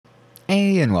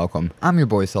Hey and welcome, I'm your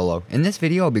boy Solo. In this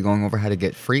video I'll be going over how to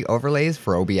get free overlays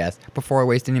for OBS. Before I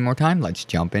waste any more time, let's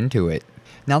jump into it.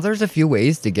 Now there's a few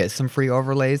ways to get some free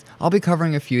overlays. I'll be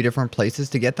covering a few different places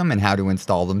to get them and how to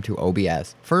install them to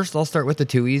OBS. First I'll start with the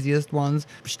two easiest ones,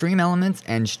 StreamElements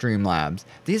and Streamlabs.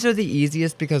 These are the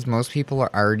easiest because most people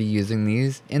are already using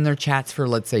these in their chats for,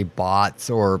 let's say, bots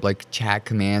or like chat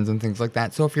commands and things like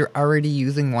that. So if you're already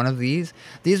using one of these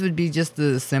would be just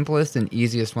the simplest and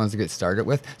easiest ones to get started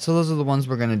with. So those are the ones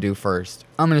we're going to do first.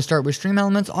 I'm going to start with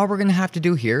StreamElements. All we're going to have to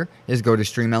do here is go to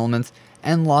StreamElements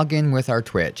and log in with our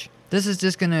Twitch. This is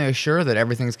just going to assure that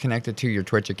everything's connected to your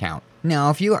Twitch account. Now,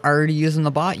 if you're already using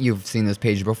the bot, you've seen this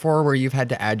page before where you've had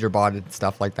to add your bot and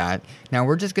stuff like that. Now,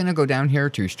 we're just going to go down here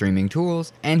to Streaming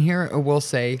Tools, and here it will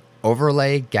say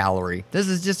Overlay Gallery. This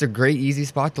is just a great easy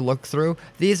spot to look through.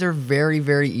 These are very,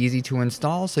 very easy to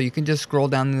install, so you can just scroll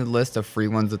down the list of free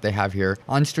ones that they have here.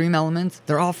 On StreamElements,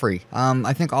 they're all free.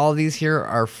 I think all of these here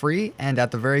are free, and at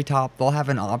the very top, they'll have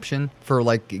an option for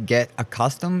like get a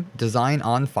custom design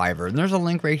on Fiverr. And there's a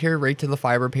link right here, right to the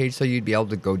Fiverr page, so you'd be able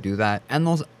to go do that. And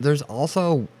there's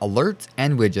also alerts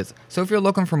and widgets. So if you're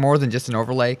looking for more than just an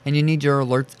overlay and you need your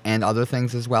alerts and other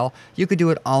things as well, you could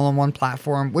do it all on one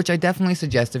platform, which I definitely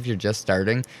suggest if you're just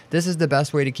starting. This is the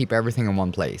best way to keep everything in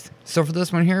one place. So for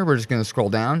this one here, we're just going to scroll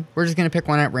down. We're just going to pick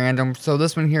one at random. So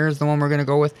this one here is the one we're going to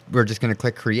go with. We're just going to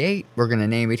click create. We're going to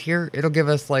name it here. It'll give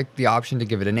us like the option to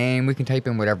give it a name. We can type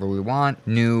in whatever we want,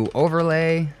 new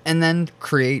overlay, and then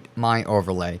create my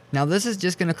overlay. Now this is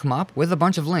just going to come up with a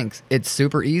bunch of links. It's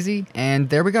super easy, and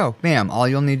there we go. Bam. All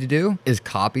you'll need to do is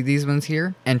copy these ones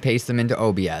here and paste them into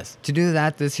OBS. To do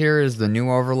that, this here is the new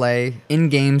overlay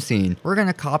in-game scene. We're going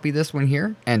to copy this one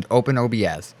here and open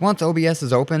OBS. Once OBS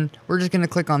is open, we're just going to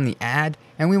click on the add,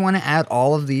 and we want to add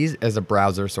all of these as a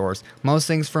browser source. Most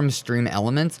things from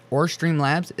StreamElements or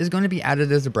Streamlabs is going to be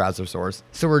added as a browser source.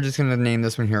 So we're just going to name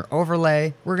this one here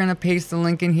overlay. We're going to paste the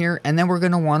link in here, and then we're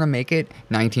going to want to make it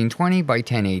 1920 by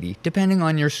 1080. Depending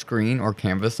on your screen or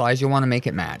canvas size, you'll want to make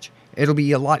it match. It'll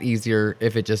be a lot easier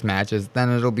if it just matches, then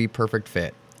it'll be perfect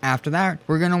fit. After that,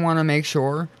 we're going to want to make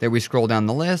sure that we scroll down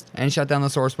the list and shut down the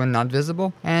source when not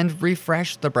visible, and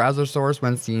refresh the browser source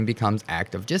when scene becomes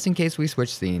active, just in case we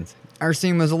switch scenes. Our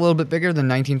scene was a little bit bigger than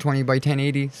 1920 by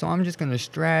 1080, so I'm just going to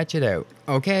stretch it out.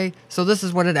 Okay, so this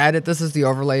is what it added. This is the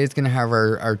overlay. It's going to have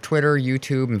our Twitter,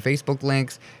 YouTube, and Facebook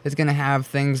links. It's going to have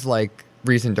things like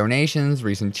recent donations,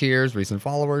 recent cheers, recent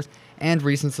followers, and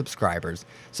recent subscribers.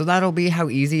 So that'll be how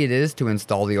easy it is to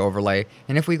install the overlay.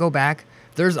 And if we go back,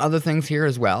 there's other things here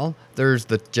as well. There's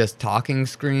the just talking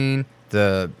screen,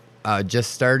 the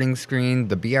just starting screen,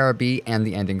 the BRB, and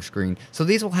the ending screen. So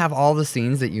these will have all the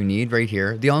scenes that you need right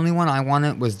here. The only one I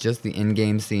wanted was just the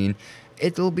in-game scene.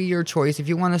 It'll be your choice. If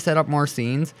you want to set up more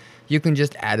scenes, you can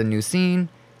just add a new scene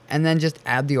and then just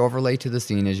add the overlay to the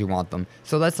scene as you want them.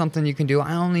 So that's something you can do.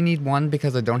 I only need one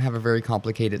because I don't have a very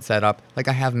complicated setup. Like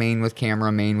I have main with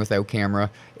camera, main without camera.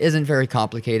 Isn't very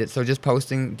complicated. So just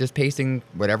pasting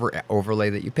whatever overlay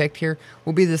that you picked here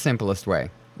will be the simplest way.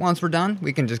 Once we're done,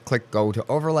 we can just click go to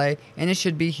overlay, and it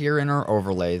should be here in our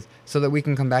overlays so that we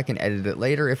can come back and edit it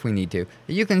later if we need to.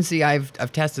 You can see I've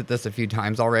tested this a few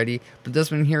times already, but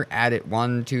this one here added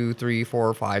 1, 2, 3,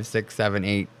 4, 5, 6, 7,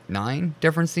 8, 9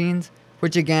 different scenes.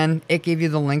 Which again, it gave you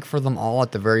the link for them all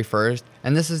at the very first,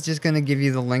 and this is just going to give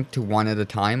you the link to one at a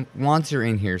time once you're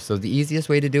in here. So the easiest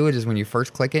way to do it is when you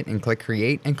first click it and click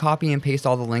create and copy and paste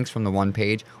all the links from the one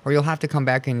page, or you'll have to come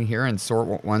back in here and sort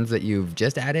what ones that you've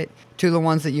just added to the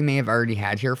ones that you may have already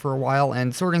had here for a while,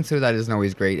 and sorting through that isn't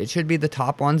always great. It should be the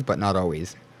top ones, but not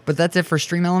always. But that's it for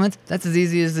StreamElements. That's as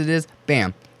easy as it is.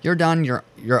 Bam. You're done,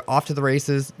 you're off to the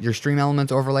races, your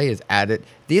StreamElements overlay is added.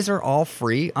 These are all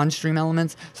free on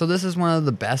StreamElements, so this is one of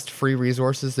the best free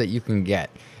resources that you can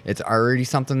get. It's already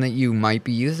something that you might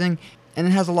be using, and it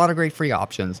has a lot of great free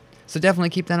options. So definitely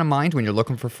keep that in mind when you're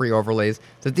looking for free overlays,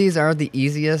 that these are the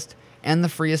easiest and the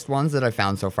freest ones that I've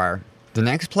found so far. The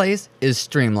next place is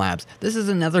Streamlabs. This is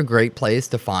another great place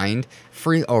to find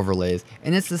free overlays,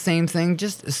 and it's the same thing,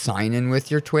 just sign in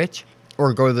with your Twitch,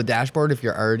 or go to the dashboard if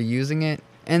you're already using it.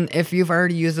 And if you've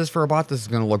already used this for a bot, this is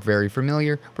going to look very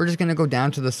familiar. We're just going to go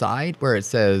down to the side where it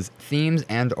says themes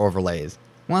and overlays.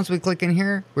 Once we click in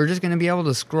here, we're just going to be able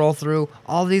to scroll through.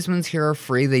 All these ones here are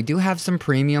free. They do have some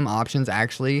premium options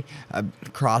actually.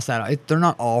 Cross that out. They're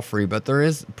not all free, but there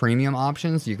is premium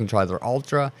options. You can try their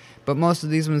ultra, but most of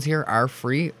these ones here are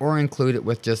free or included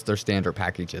with just their standard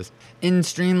packages. In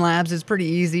Streamlabs, it's pretty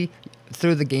easy.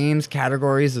 Through the games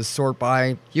categories is sort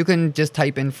by. You can just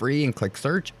type in free and click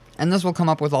search, and this will come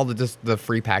up with all the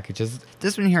free packages.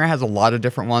 This one here has a lot of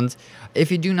different ones.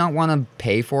 If you do not want to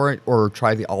pay for it or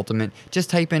try the ultimate, just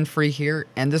type in free here,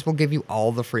 and this will give you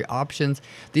all the free options.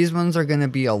 These ones are going to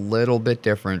be a little bit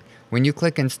different. When you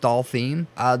click install theme,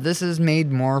 this is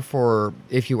made more for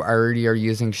if you already are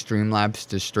using Streamlabs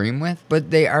to stream with,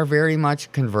 but they are very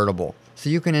much convertible. So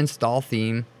you can install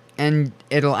theme, and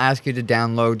it'll ask you to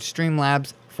download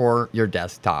Streamlabs for your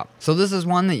desktop. So this is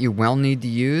one that you will need to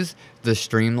use, the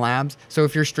Streamlabs. So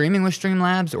if you're streaming with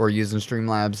Streamlabs or using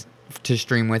Streamlabs to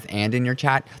stream with and in your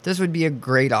chat, this would be a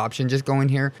great option. Just go in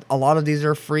here. A lot of these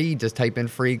are free. Just type in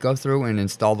free, go through and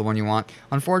install the one you want.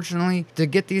 Unfortunately, to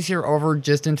get these here over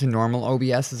just into normal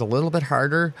OBS is a little bit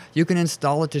harder. You can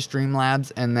install it to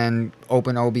Streamlabs and then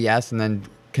open OBS and then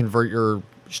convert your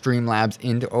Streamlabs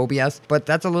into OBS, but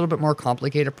that's a little bit more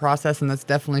complicated process, and that's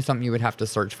definitely something you would have to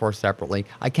search for separately.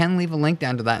 I can leave a link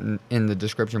down to that in the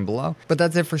description below, but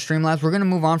that's it for Streamlabs. We're going to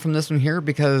move on from this one here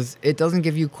because it doesn't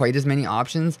give you quite as many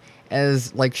options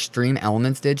as like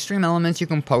StreamElements did. StreamElements, you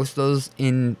can post those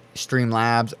in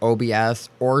Streamlabs, OBS,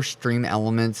 or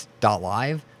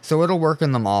StreamElements.live. So it'll work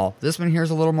in them all. This one here is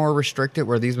a little more restricted,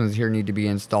 where these ones here need to be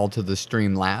installed to the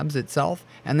Streamlabs itself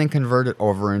and then convert it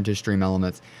over into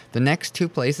StreamElements. The next two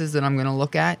places that I'm going to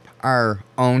look at are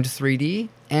Owned 3D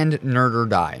and Nerd or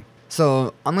Die.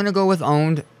 So I'm going to go with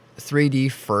Owned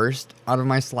 3D first out of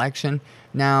my selection.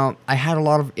 Now, I had a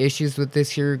lot of issues with this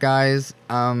here, guys.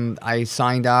 I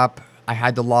signed up. I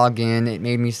had to log in. It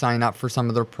made me sign up for some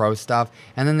of their pro stuff,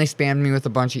 and then they spammed me with a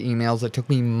bunch of emails that took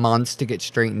me months to get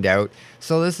straightened out.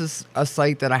 So this is a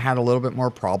site that I had a little bit more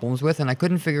problems with, and I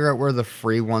couldn't figure out where the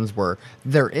free ones were.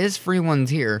 There is free ones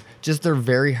here, just they're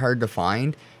very hard to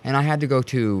find, and I had to go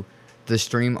to the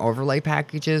stream overlay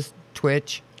packages,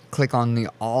 Twitch, click on the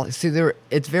all. See, there,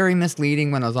 it's very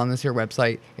misleading. When I was on this here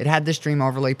website, it had the stream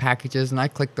overlay packages, and I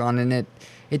clicked on it, and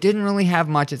it didn't really have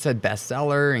much. It said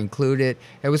bestseller, included.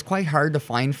 It was quite hard to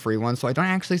find free ones, so I don't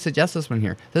actually suggest this one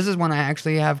here. This is one I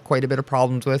actually have quite a bit of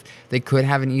problems with. They could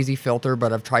have an easy filter,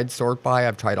 but I've tried sort by.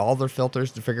 I've tried all their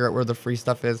filters to figure out where the free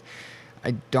stuff is.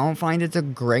 I don't find it's a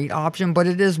great option, but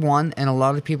it is one, and a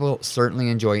lot of people certainly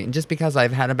enjoy it. And just because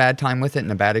I've had a bad time with it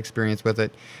and a bad experience with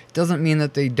it, doesn't mean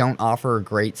that they don't offer a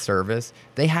great service.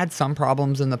 They had some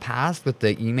problems in the past with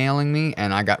the emailing me,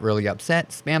 and I got really upset,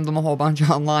 spammed them a whole bunch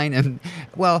online, and,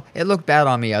 well, it looked bad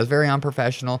on me. I was very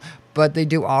unprofessional, but they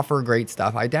do offer great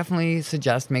stuff. I definitely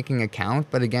suggest making an account,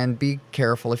 but again, be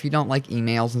careful. If you don't like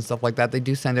emails and stuff like that, they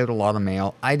do send out a lot of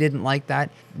mail. I didn't like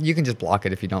that. You can just block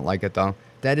it if you don't like it, though.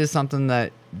 That is something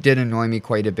that did annoy me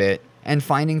quite a bit. And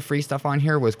finding free stuff on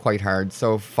here was quite hard.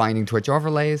 So finding Twitch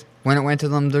overlays, when it went to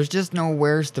them, there's just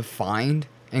nowheres to find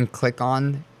and click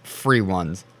on free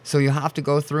ones. So you have to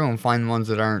go through and find ones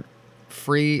that aren't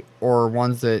free or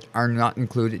ones that are not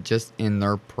included just in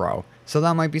their pro. So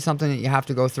that might be something that you have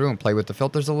to go through and play with the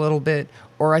filters a little bit.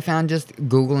 Or I found just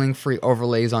Googling free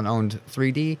overlays on Owned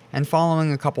 3D and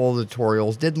following a couple of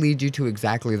tutorials did lead you to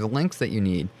exactly the links that you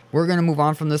need. We're going to move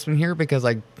on from this one here because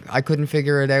I couldn't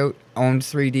figure it out. Owned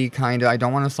 3D kind of, I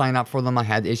don't want to sign up for them. I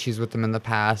had issues with them in the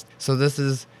past. So this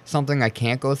is something I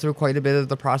can't go through quite a bit of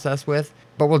the process with.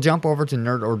 But we'll jump over to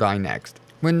Nerd or Die next.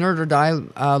 When Nerd or Die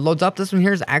loads up, this one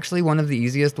here is actually one of the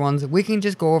easiest ones. We can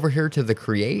just go over here to the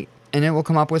Create, and it will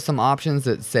come up with some options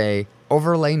that say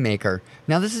Overlay Maker.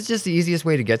 Now this is just the easiest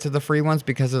way to get to the free ones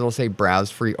because it'll say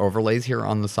Browse Free Overlays here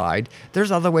on the side.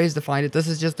 There's other ways to find it. This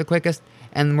is just the quickest,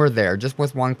 and we're there just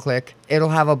with one click. It'll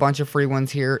have a bunch of free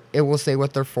ones here. It will say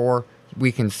what they're for.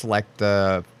 We can select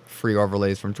the free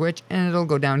overlays from Twitch, and it'll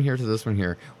go down here to this one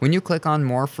here. When you click on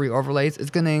more free overlays, it's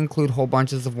going to include whole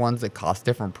bunches of ones that cost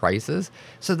different prices,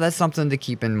 so that's something to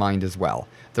keep in mind as well.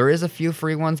 There is a few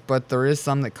free ones, but there is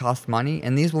some that cost money,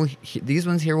 and these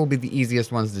ones here will be the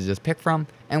easiest ones to just pick from.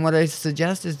 And what I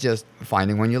suggest is just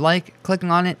finding one you like, clicking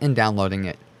on it, and downloading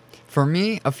it. For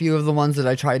me, a few of the ones that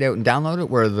I tried out and downloaded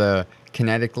were the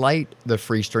Kinetic Light, the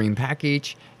free stream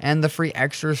package, and the free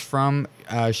extras from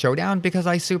Showdown because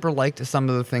I super liked some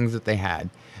of the things that they had.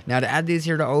 Now to add these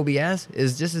here to OBS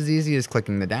is just as easy as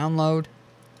clicking the download.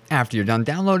 After you're done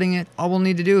downloading it, all we'll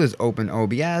need to do is open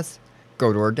OBS,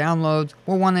 go to our downloads.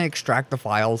 We'll want to extract the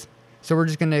files. So we're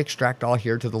just going to extract all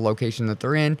here to the location that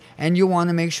they're in, and you want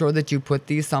to make sure that you put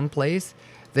these someplace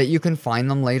that you can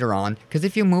find them later on, because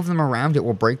if you move them around, it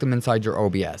will break them inside your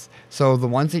OBS. So the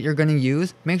ones that you're going to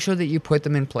use, make sure that you put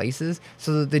them in places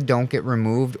so that they don't get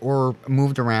removed or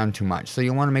moved around too much. So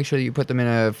you want to make sure that you put them in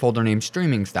a folder named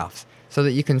Streaming Stuffs so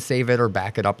that you can save it or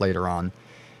back it up later on.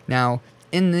 Now,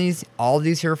 in all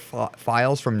these here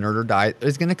files from Nerd or Die,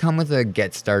 it's going to come with a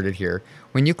Get Started here.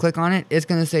 When you click on it, it's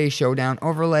going to say Showdown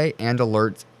Overlay and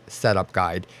Alerts setup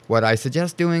guide. What I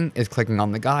suggest doing is clicking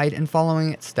on the guide and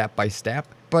following it step by step.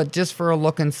 But just for a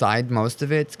look inside, most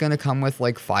of it's going to come with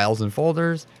like files and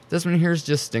folders. This one here is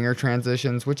just stinger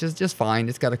transitions, which is just fine.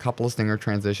 It's got a couple of stinger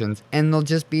transitions, and they'll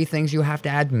just be things you have to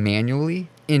add manually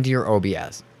into your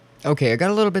OBS. Okay, I got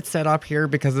a little bit set up here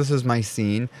because this is my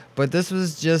scene, but this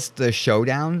was just the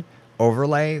showdown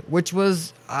overlay, which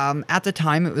was, at the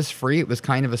time it was free. It was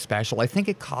kind of a special. I think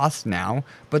it costs now,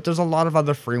 but there's a lot of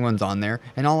other free ones on there.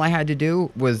 And all I had to do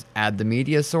was add the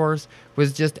media source,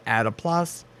 was just add a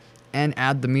plus, and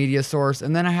add the media source,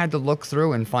 and then I had to look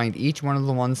through and find each one of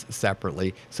the ones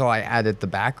separately. So I added the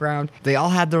background. They all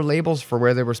had their labels for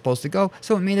where they were supposed to go,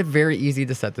 so it made it very easy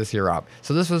to set this here up.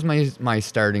 So this was my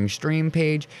starting stream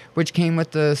page, which came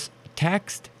with this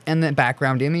text and the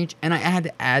background image, and I had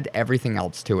to add everything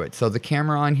else to it. So the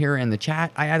camera on here and the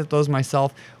chat, I added those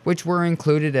myself, which were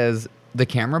included as the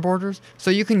camera borders,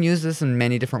 so you can use this in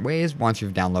many different ways once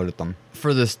you've downloaded them.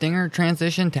 For the stinger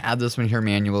transition, to add this one here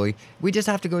manually, we just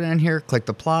have to go down here, click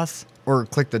the plus, or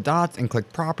click the dots and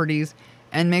click properties,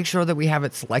 and make sure that we have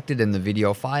it selected in the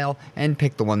video file, and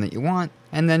pick the one that you want,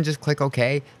 and then just click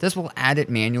OK. This will add it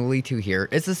manually to here.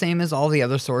 It's the same as all the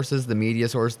other sources, the media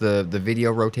source, the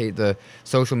video rotate, the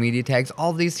social media tags.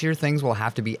 All these here things will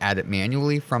have to be added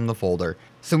manually from the folder.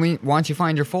 So once you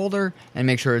find your folder and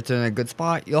make sure it's in a good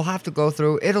spot, you'll have to go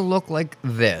through. It'll look like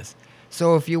this.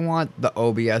 So if you want the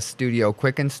OBS Studio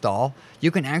Quick Install,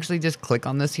 you can actually just click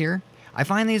on this here. I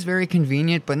find these very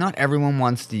convenient, but not everyone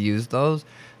wants to use those.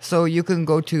 So you can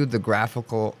go to the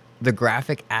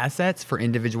graphic assets for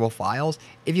individual files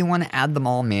if you want to add them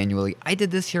all manually. I did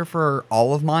this here for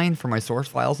all of mine, for my source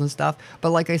files and stuff.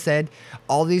 But like I said,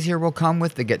 all these here will come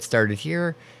with the Get Started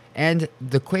Here and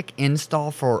the quick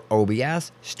install for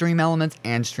OBS, StreamElements,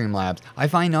 and Streamlabs. I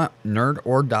find Nerd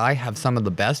or Die have some of the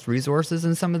best resources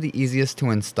and some of the easiest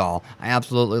to install. I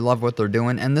absolutely love what they're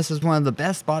doing, and this is one of the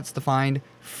best spots to find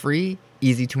free,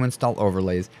 easy to install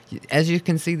overlays. As you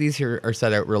can see, these here are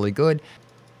set out really good.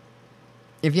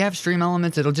 If you have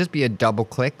StreamElements, it'll just be a double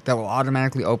click that will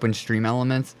automatically open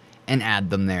StreamElements and add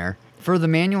them there. For the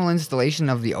manual installation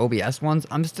of the OBS ones,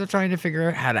 I'm still trying to figure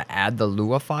out how to add the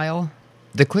Lua file.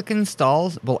 The quick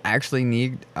installs will actually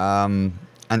need an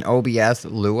OBS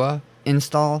Lua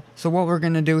install. So what we're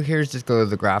going to do here is just go to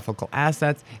the graphical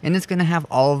assets, and it's going to have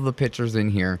all of the pictures in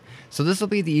here. So this will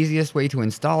be the easiest way to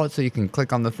install it, so you can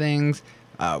click on the things,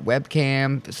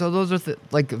 webcam. So those are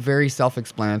like very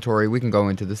self-explanatory. We can go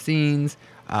into the scenes,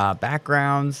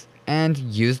 backgrounds, and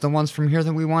use the ones from here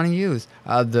that we want to use.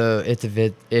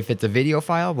 If it's a video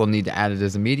file, we'll need to add it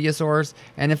as a media source,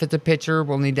 and if it's a picture,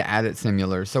 we'll need to add it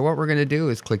similar. So what we're going to do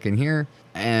is click in here,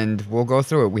 and we'll go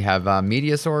through it. We have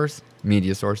media source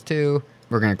 2.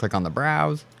 We're going to click on the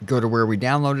browse, go to where we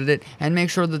downloaded it, and make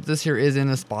sure that this here is in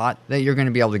a spot that you're going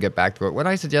to be able to get back to it. What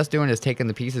I suggest doing is taking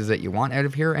the pieces that you want out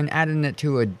of here and adding it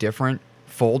to a different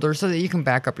folder so that you can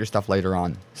back up your stuff later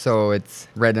on. So it's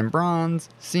red and bronze,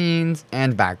 scenes,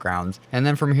 and backgrounds. And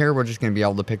then from here, we're just going to be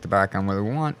able to pick the background whether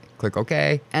we want, click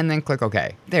OK, and then click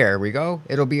OK. There we go.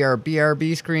 It'll be our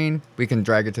BRB screen. We can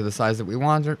drag it to the size that we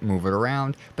want it, move it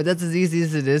around, but that's as easy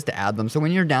as it is to add them. So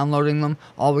when you're downloading them,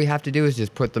 all we have to do is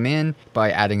just put them in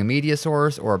by adding a media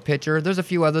source or a picture. There's a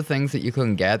few other things that you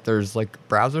can get. There's like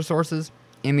browser sources.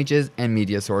 Images and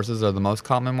media sources are the most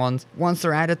common ones. Once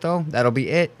they're added though, that'll be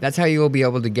it. That's how you will be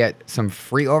able to get some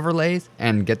free overlays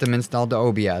and get them installed to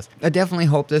OBS. I definitely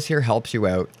hope this here helps you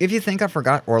out. If you think I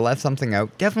forgot or left something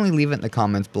out, definitely leave it in the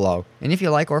comments below. And if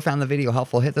you like or found the video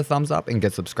helpful, hit the thumbs up and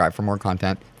get subscribed for more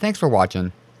content. Thanks for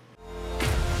watching.